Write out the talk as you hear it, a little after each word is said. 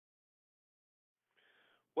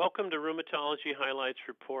Welcome to Rheumatology Highlights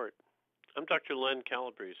Report. I'm Dr. Leonard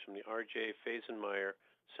Calabrese from the R.J. Fasenmyer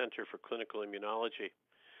Center for Clinical Immunology.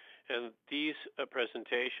 And these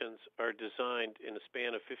presentations are designed in a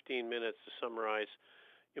span of 15 minutes to summarize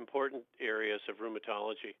important areas of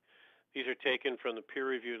rheumatology. These are taken from the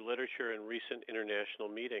peer-reviewed literature and recent international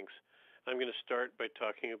meetings. I'm going to start by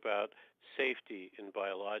talking about safety in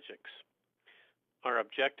biologics. Our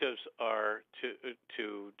objectives are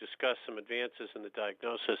to discuss some advances in the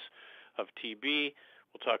diagnosis of TB.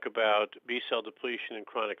 We'll talk about B-cell depletion in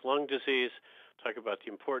chronic lung disease, talk about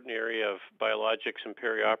the important area of biologics and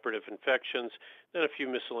perioperative infections, then a few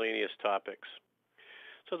miscellaneous topics.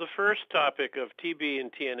 So the first topic of TB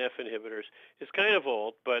and TNF inhibitors is kind of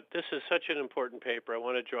old, but this is such an important paper. I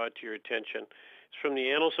want to draw it to your attention. It's from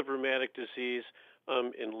the Annals of Rheumatic Disease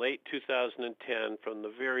in late 2010 from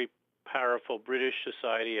the very powerful British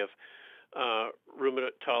Society of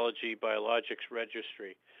Rheumatology Biologics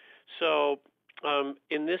Registry. So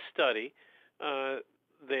in this study,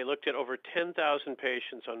 they looked at over 10,000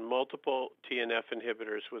 patients on multiple TNF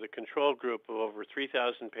inhibitors with a control group of over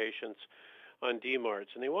 3,000 patients on DMARDs,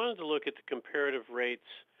 and they wanted to look at the comparative rates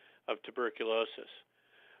of tuberculosis.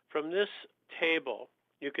 From this table,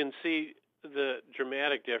 you can see the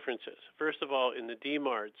dramatic differences. First of all, in the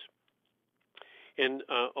DMARDs, in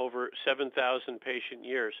over 7,000 patient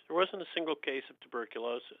years, there wasn't a single case of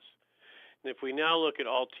tuberculosis. And if we now look at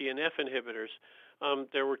all TNF inhibitors,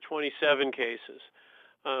 there were 27 cases.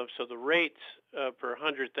 So the rates per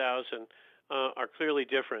 100,000 are clearly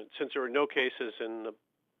different. Since there were no cases in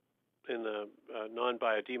the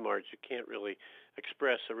non-bio DMARDs, you can't really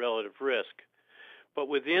express a relative risk. But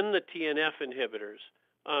within the TNF inhibitors,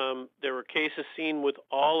 there were cases seen with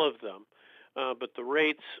all of them, but the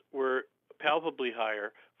rates were palpably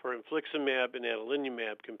higher for infliximab and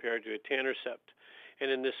adalimumab compared to etanercept. And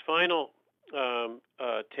in this final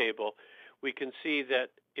table, we can see that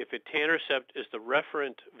if etanercept is the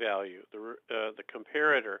referent value, the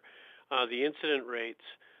comparator, the incident rates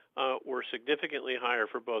were significantly higher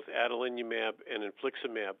for both adalimumab and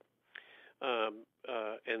infliximab,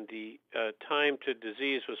 and the time to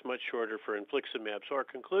disease was much shorter for infliximab. So our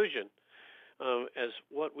conclusion, as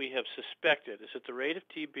what we have suspected, is that the rate of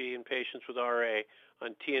TB in patients with RA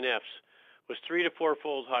on TNFs was 3- to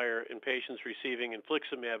 4-fold higher in patients receiving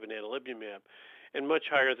infliximab and adalimumab, and much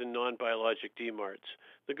higher than non-biologic DMARDs.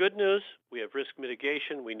 The good news, we have risk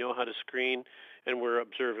mitigation, we know how to screen, and we're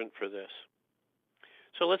observant for this.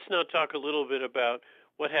 So let's now talk a little bit about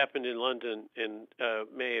what happened in London in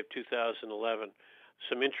May of 2011.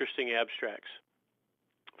 Some interesting abstracts.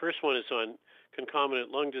 First one is on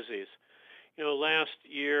concomitant lung disease. You know, last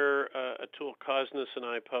year, Atul Kosnas and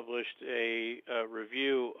I published a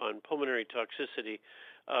review on pulmonary toxicity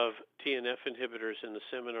of TNF inhibitors in the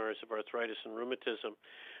seminars of arthritis and rheumatism.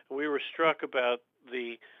 And we were struck about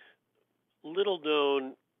the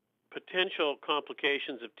little-known potential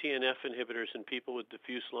complications of TNF inhibitors in people with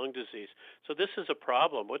diffuse lung disease. So this is a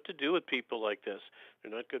problem. What to do with people like this?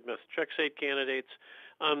 They're not good methotrexate candidates.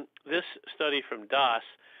 This study from DAS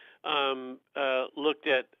looked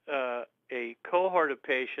at a cohort of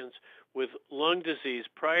patients with lung disease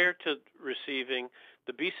prior to receiving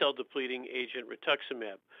the B-cell depleting agent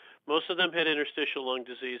rituximab. Most of them had interstitial lung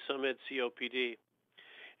disease, some had COPD.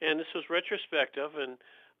 And this was retrospective, and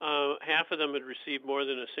half of them had received more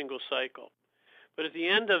than a single cycle. But at the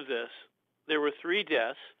end of this, there were 3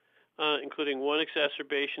 deaths, including 1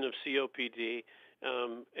 exacerbation of COPD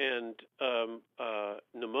and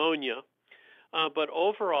pneumonia. But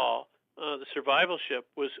overall, the survivalship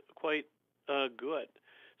was quite good.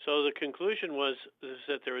 So the conclusion was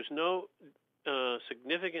that there was no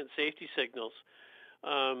significant safety signals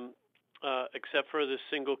except for this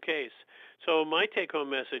single case. So my take-home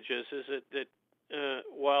message is that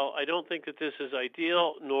while I don't think that this is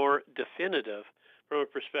ideal nor definitive from a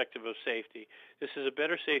perspective of safety, this is a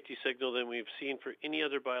better safety signal than we've seen for any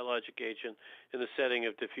other biologic agent in the setting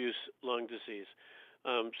of diffuse lung disease.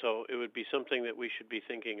 So it would be something that we should be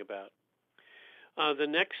thinking about. The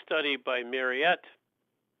next study by Mariette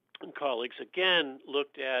and colleagues again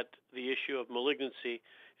looked at the issue of malignancy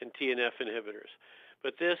in TNF inhibitors.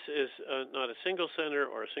 But this is not a single center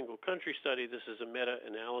or a single country study. This is a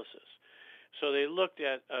meta-analysis. So they looked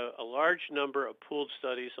at a large number of pooled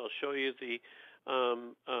studies. I'll show you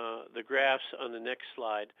the graphs on the next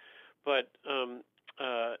slide. But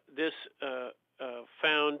this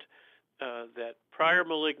found that prior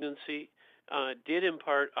malignancy did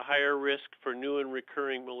impart a higher risk for new and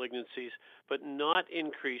recurring malignancies, but not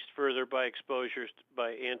increased further by exposures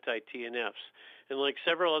by anti-TNFs. And like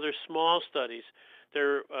several other small studies,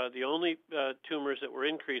 the only tumors that were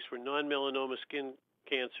increased were non-melanoma skin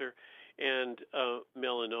cancer, and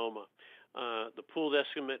melanoma. The pooled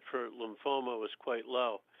estimate for lymphoma was quite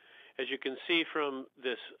low. As you can see from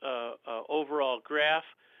this overall graph,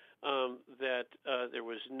 that there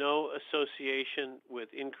was no association with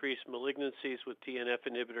increased malignancies with TNF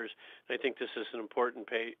inhibitors. I think this is an important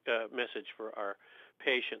message for our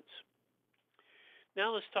patients.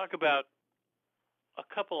 Now let's talk about a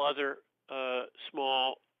couple other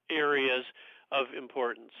small areas of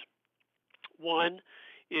importance. One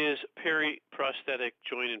is periprosthetic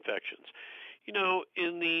joint infections. You know,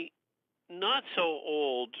 in the not so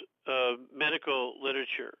old medical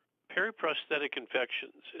literature, periprosthetic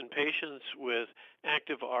infections in patients with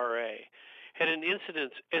active RA had an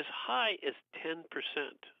incidence as high as 10%.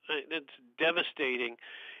 It's devastating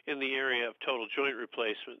in the area of total joint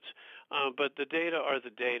replacements, but the data are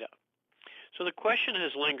the data. So the question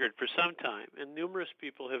has lingered for some time, and numerous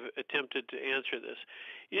people have attempted to answer this.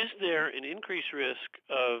 Is there an increased risk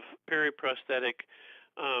of periprosthetic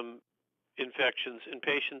infections in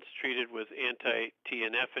patients treated with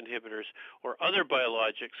anti-TNF inhibitors or other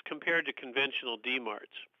biologics compared to conventional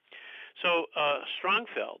DMARDs? So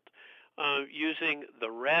Strongfeld, using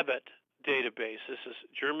the RABBIT database, this is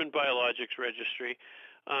German Biologics Registry,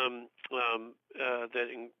 that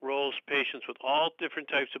enrolls patients with all different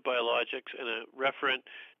types of biologics and a referent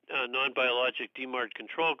non-biologic DMARD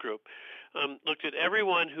control group, looked at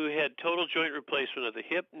everyone who had total joint replacement of the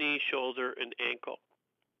hip, knee, shoulder, and ankle.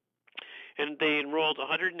 And they enrolled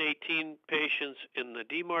 118 patients in the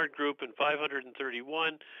DMARD group and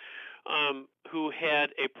 531 who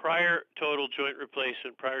had a prior total joint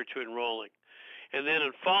replacement prior to enrolling. And then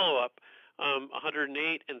in follow-up,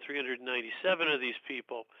 108 and 397 of these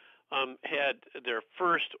people had their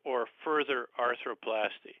first or further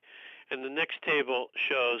arthroplasty. And the next table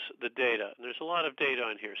shows the data. And there's a lot of data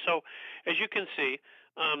on here. So as you can see,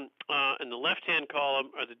 in the left-hand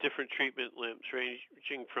column are the different treatment limbs,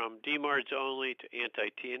 ranging from DMARDs only to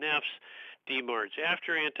anti-TNFs, DMARDs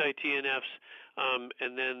after anti-TNFs,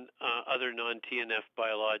 and then other non-TNF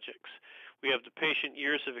biologics. We have the patient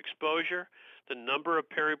years of exposure, the number of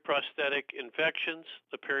periprosthetic infections,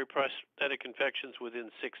 the periprosthetic infections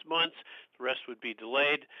within 6 months, the rest would be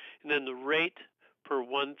delayed, and then the rate per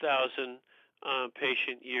 1,000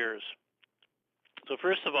 patient years. So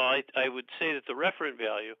first of all, I would say that the referent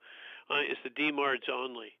value is the DMARDs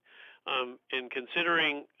only. And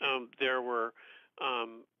considering there were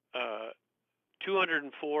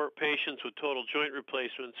 204 patients with total joint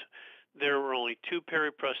replacements, there were only 2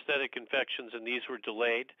 periprosthetic infections, and these were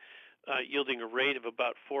delayed, yielding a rate of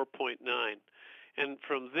about 4.9. And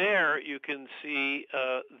from there, you can see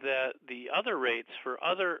that the other rates for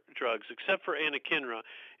other drugs, except for anakinra,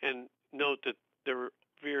 and note that there were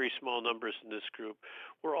very small numbers in this group,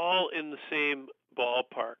 were all in the same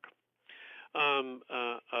ballpark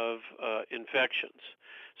of infections.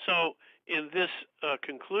 So in this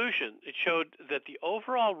conclusion, it showed that the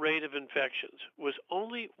overall rate of infections was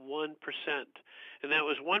only 1%, and that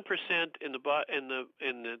was 1% in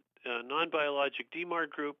the non-biologic DMARD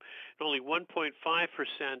group, and only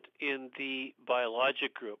 1.5% in the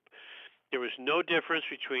biologic group. There was no difference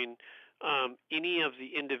between any of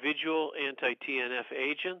the individual anti-TNF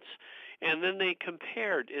agents, and then they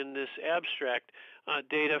compared in this abstract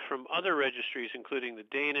data from other registries, including the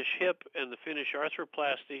Danish hip and the Finnish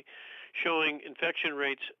arthroplasty, showing infection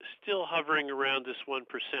rates still hovering around this 1%.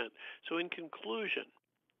 So in conclusion,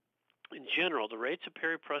 in general, the rates of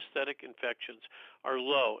periprosthetic infections are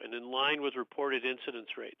low and in line with reported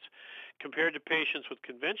incidence rates. Compared to patients with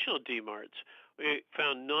conventional DMARDs, we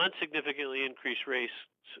found non-significantly increased rates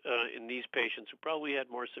in these patients who probably had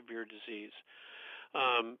more severe disease.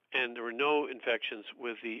 And there were no infections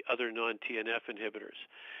with the other non-TNF inhibitors.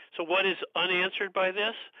 So what is unanswered by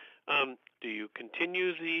this? Do you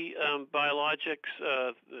continue the biologics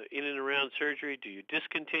in and around surgery? Do you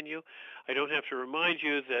discontinue? I don't have to remind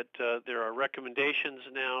you that there are recommendations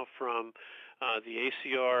now from the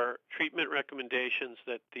ACR treatment recommendations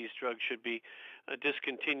that these drugs should be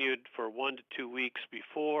discontinued for 1 to 2 weeks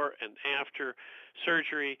before and after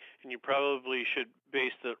surgery, and you probably should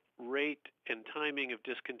base the rate and timing of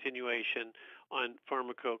discontinuation on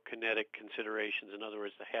pharmacokinetic considerations, in other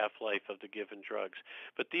words, the half-life of the given drugs.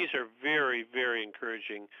 But these are very, very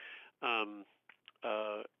encouraging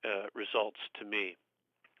results to me.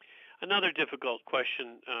 Another difficult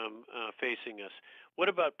question facing us: what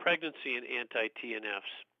about pregnancy and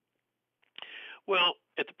anti-TNFs? Well,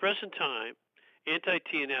 at the present time,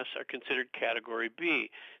 anti-TNFs are considered Category B.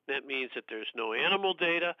 That means that there's no animal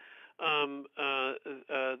data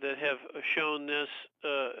that have shown this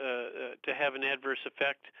to have an adverse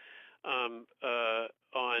effect on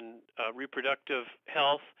reproductive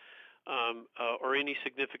health or any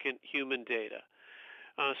significant human data.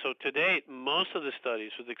 So to date, most of the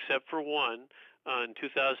studies, with except for one in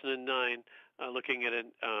 2009, looking at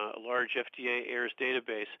a large FDA AIRS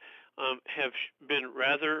database, have been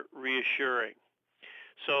rather reassuring.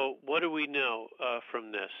 So what do we know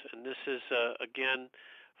from this? And this is, again,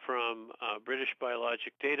 from British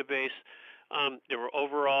Biologic database. There were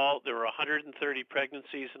 130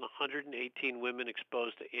 pregnancies and 118 women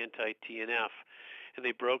exposed to anti-TNF. And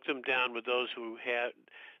they broke them down with those who had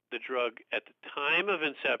the drug at the time of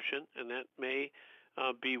inception, and that may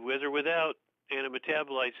be with or without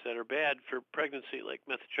antimetabolites that are bad for pregnancy, like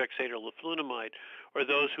methotrexate or leflunomide, or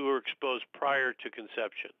those who were exposed prior to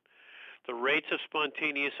conception. The rates of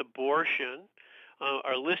spontaneous abortion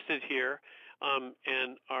are listed here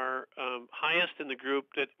and are highest in the group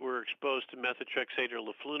that were exposed to methotrexate or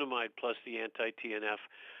leflunomide plus the anti-TNF,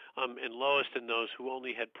 and lowest in those who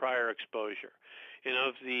only had prior exposure. And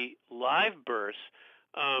of the live births,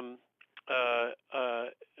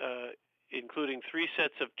 including 3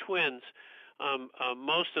 sets of twins,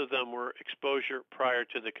 most of them were exposure prior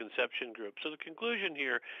to the conception group. So the conclusion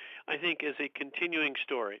here, I think, is a continuing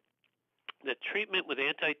story that treatment with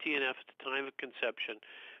anti-TNF at the time of conception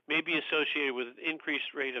may be associated with an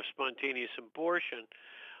increased rate of spontaneous abortion,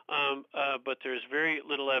 but there's very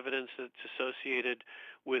little evidence that it's associated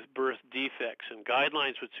with birth defects, and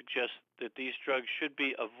guidelines would suggest that these drugs should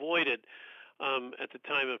be avoided at the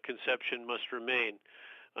time of conception must remain.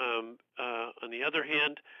 On the other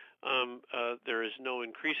hand, there is no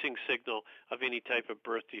increasing signal of any type of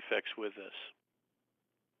birth defects with this.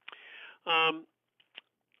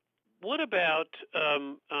 What about,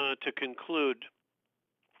 to conclude,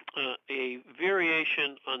 a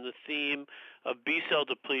variation on the theme of B-cell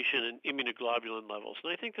depletion and immunoglobulin levels?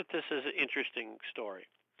 And I think that this is an interesting story.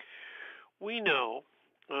 We know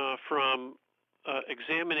from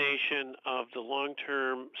examination of the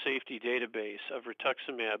long-term safety database of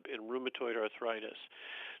rituximab in rheumatoid arthritis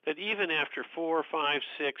that even after 4, 5,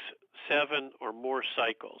 6, 7 or more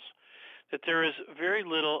cycles, that there is very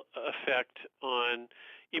little effect on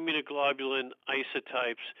immunoglobulin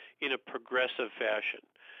isotypes in a progressive fashion.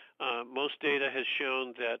 Most data has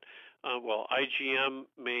shown that while IgM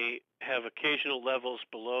may have occasional levels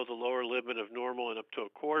below the lower limit of normal in up to a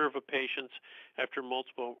quarter of patients after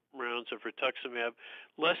multiple rounds of rituximab,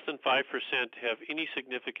 less than 5% have any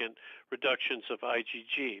significant reductions of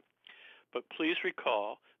IgG. But please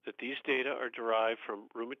recall that these data are derived from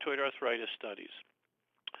rheumatoid arthritis studies.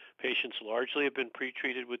 Patients largely have been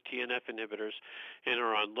pretreated with TNF inhibitors and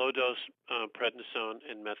are on low-dose prednisone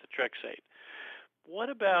and methotrexate. What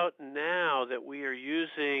about now that we are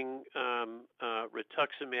using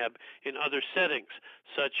rituximab in other settings,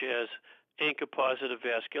 such as ANCA-positive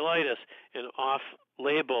vasculitis and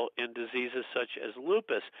off-label in diseases such as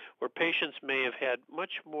lupus, where patients may have had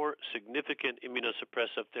much more significant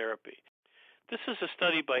immunosuppressive therapy? This is a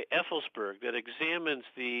study by Effelsberg that examines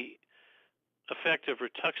the effect of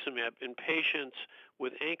rituximab in patients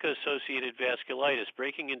with ANCA-associated vasculitis,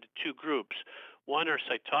 breaking into 2 groups. One are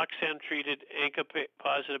Cytoxan-treated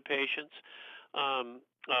ANCA-positive patients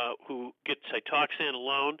who get Cytoxan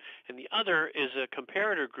alone, and the other is a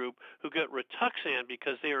comparator group who get Rituxan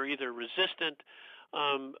because they are either resistant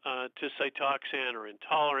to Cytoxan or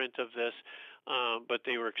intolerant of this, but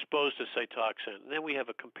they were exposed to Cytoxan. And then we have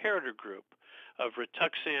a comparator group of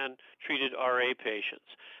Rituxan-treated RA patients.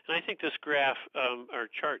 And I think this graph or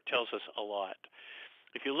chart tells us a lot.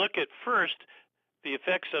 If you look at first, the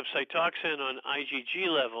effects of Cytoxan on IgG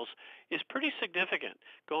levels is pretty significant,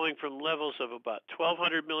 going from levels of about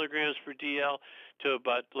 1,200 milligrams per DL to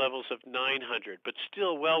about levels of 900, but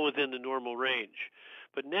still well within the normal range.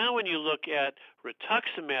 But now when you look at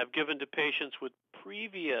rituximab given to patients with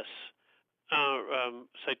previous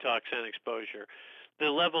Cytoxan exposure, the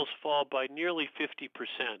levels fall by nearly 50%.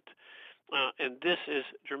 And this is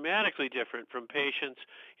dramatically different from patients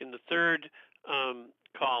in the third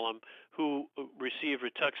column who receive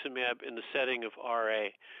rituximab in the setting of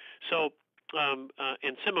RA. So,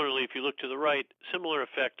 and similarly, if you look to the right, similar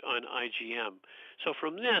effect on IgM. So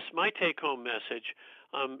from this, my take-home message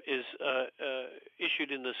is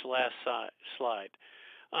issued in this last slide.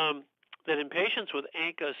 That in patients with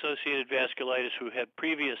ANCA-associated vasculitis who had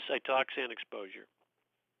previous Cytoxan exposure,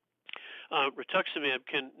 rituximab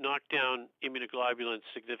can knock down immunoglobulins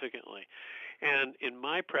significantly. And in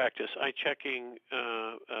my practice, I'm checking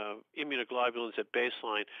immunoglobulins at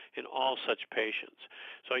baseline in all such patients.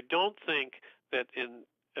 So I don't think that in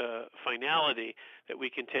finality that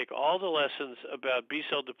we can take all the lessons about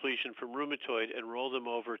B-cell depletion from rheumatoid and roll them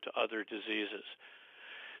over to other diseases.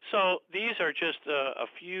 So these are just a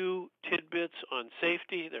few tidbits tidbits on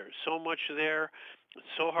safety. There's so much there. It's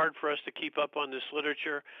so hard for us to keep up on this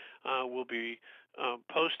literature. We'll be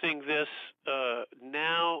posting this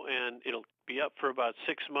now, and it'll be up for about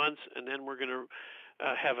 6 months, and then we're going to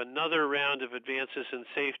have another round of advances in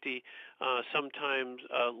safety sometime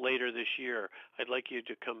later this year. I'd like you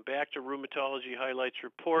to come back to Rheumatology Highlights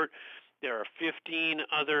Report. There are 15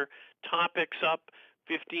 other topics up,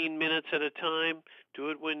 15 minutes at a time. Do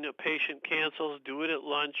it when a patient cancels. Do it at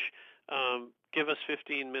lunch. Give us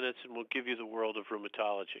 15 minutes, and we'll give you the world of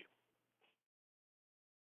rheumatology.